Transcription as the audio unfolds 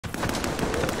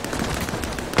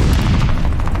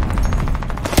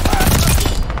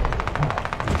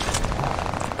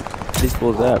these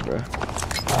fools at, bro?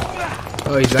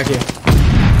 Oh, he's back here.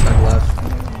 Back left.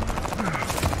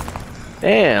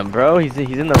 Damn, bro, he's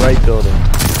in the right building.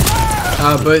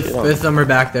 Both of them are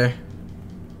back there.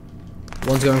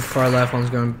 One's going far left, one's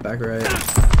going back right.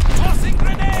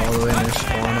 All the way in their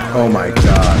spawn out. Oh my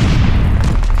god.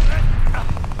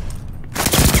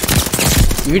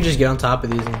 You could just get on top of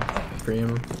these and free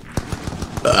them.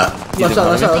 Left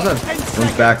side.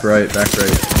 One's back right.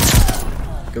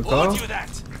 Good call.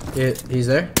 Yeah, he's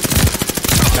there.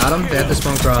 Got him. They have to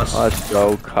spawn cross. Let's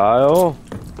go, Kyle.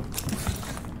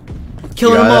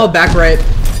 Killing them all. Back right.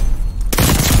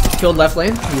 Killed left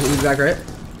lane. He's back right.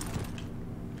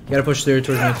 You gotta push through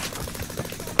towards me.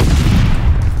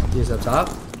 He's up top.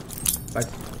 Back.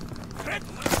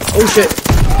 Oh shit.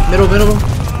 Middle.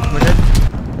 Okay.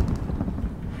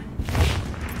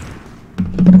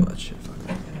 Oh, that shit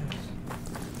fucking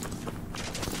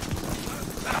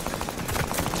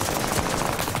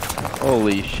ass.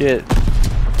 Holy shit.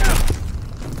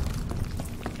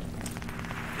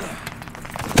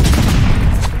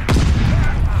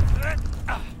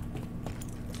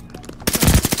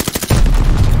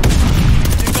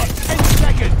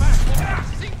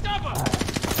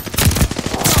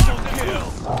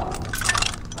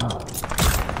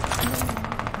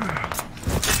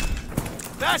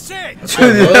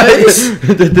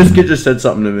 This kid just said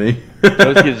something to me.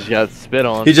 Those kids just got spit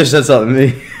on. He just said something to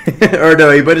me. Or no,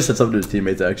 he might have said something to his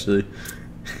teammates actually.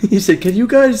 He said, "Can you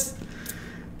guys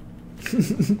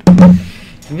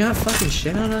You got fucking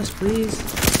shit on us, please?"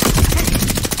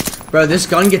 Bro, this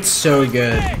gun gets so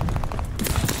good.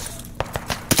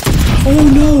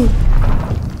 Oh no!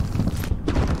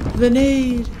 The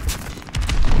nade.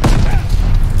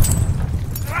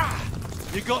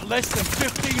 You got less than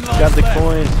 15 lives Got the left.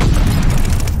 coin.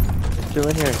 Still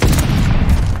in here.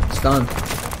 Stun.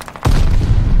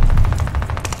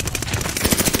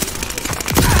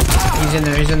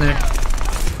 He's in there.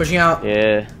 Pushing out.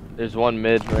 Yeah, there's one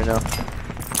mid right now.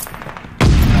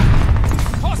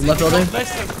 Left building.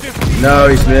 No,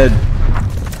 he's mid.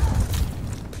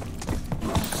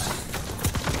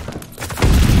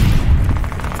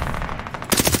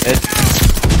 Mid.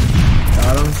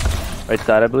 Got him. Right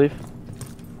side, I believe.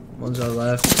 One's on the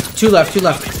left. Two left.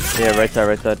 Yeah, right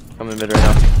side. Coming mid right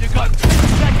now. You got 10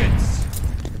 seconds.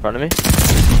 In front of me.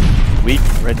 Weak,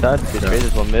 right side. Good trade,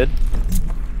 there's one mid.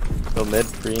 Go mid,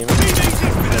 free him.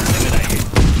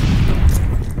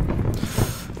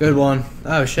 Good one.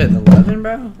 Oh shit, 11,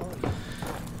 bro?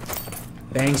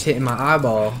 Bang's hitting my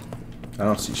eyeball. I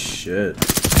don't see shit.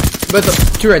 But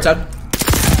the two right side.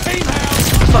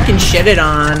 Fucking shit it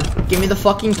on. Give me the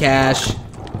fucking cash.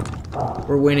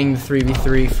 We're winning the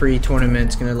 3v3 free tournament.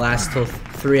 It's gonna last till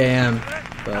 3 AM,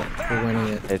 but we're winning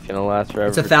it. It's gonna last forever.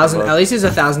 It's $1,000. At least it's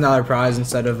 $1,000 prize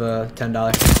instead of a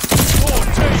 $10.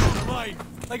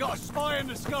 They got a spy in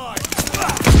the sky.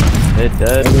 Mid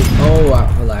dead. Oh wow,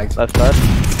 I lagged. Left side.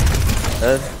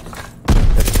 Dead.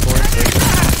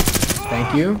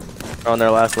 Thank you. On their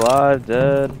last alive,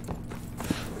 dead.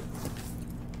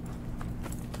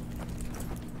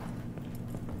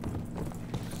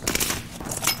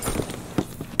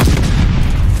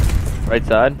 Right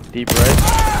side, deep right.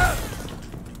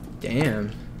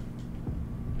 Damn.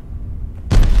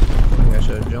 I think I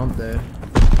should have jumped there.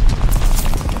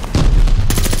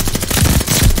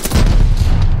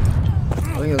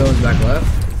 I think the other one's back left.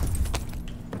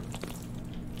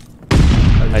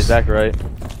 Nice back right.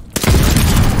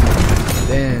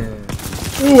 Damn.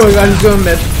 Ooh, I got his going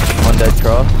mid. One dead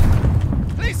cross.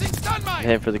 Placing stun mine.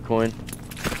 Hit for the coin.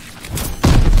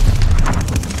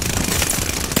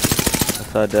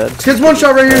 Left side dead. This kid's one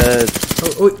shot right here. Dead.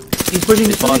 Oh, he's pushing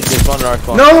They his spawned in our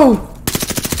spawn. No!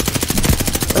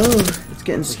 Oh, it's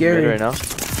getting Mid scary. right now.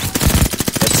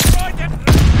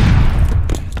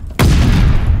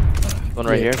 One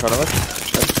right here in front of us.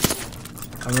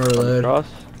 I'm gonna reload. Cross.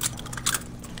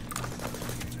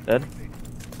 Dead.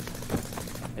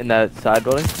 In that side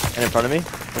building. And in front of me. In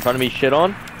front of me, shit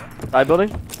on. Side building.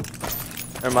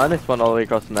 Never mind, they spawned all the way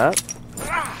across the map.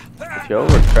 Let's go,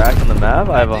 we're cracked on the map.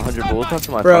 I have 100 bullets left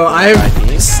to my Bro, I fucking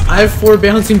 19. have 4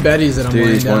 bouncing betties that I'm Dude,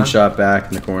 laying he's down. one shot back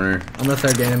in the corner. I'm gonna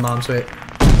start gaining moms. Wait.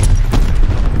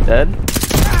 Dead.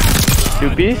 2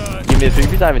 piece. Give me a 3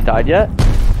 piece. I haven't died yet.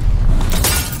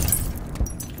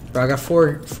 Bro, I got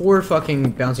four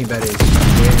fucking bouncing betties.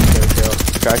 Waiting to get a kill.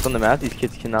 Cracked on the map. These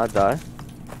kids cannot die.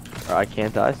 Or I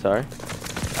can't die, sorry.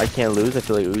 I can't lose. I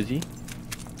feel like Uzi.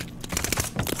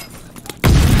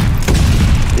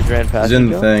 Kids ran past. He's in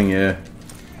me, the Joe. thing, yeah.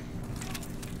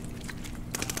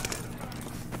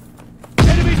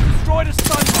 Enemies destroyed a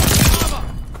stun mine. Armor.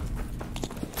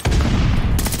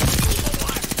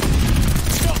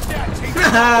 Stop that, team.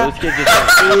 Those kids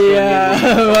just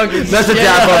Yeah, fucking That's a shit.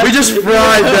 dap up. We just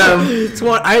fried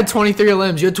them. I had 23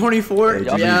 limbs. You had 24?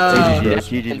 Yeah, Yeah.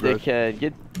 GG's, bro. dickhead.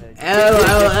 Get. L.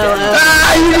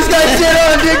 Ah, you just got shit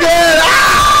on, dickhead.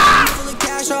 Ah! Full of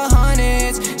cash or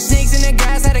hundreds. Snakes in the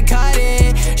grass, had to cut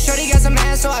it. Shorty got some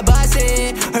ass, so I bust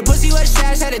it. Her pussy was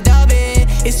trash, had to dub it.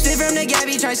 It's split from the gap,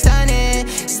 he tried stunning.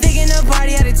 Stick in the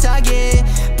party, had to tug it.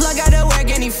 Plug out the work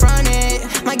and he front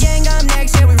it. My gang up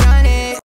next, yeah, we run it.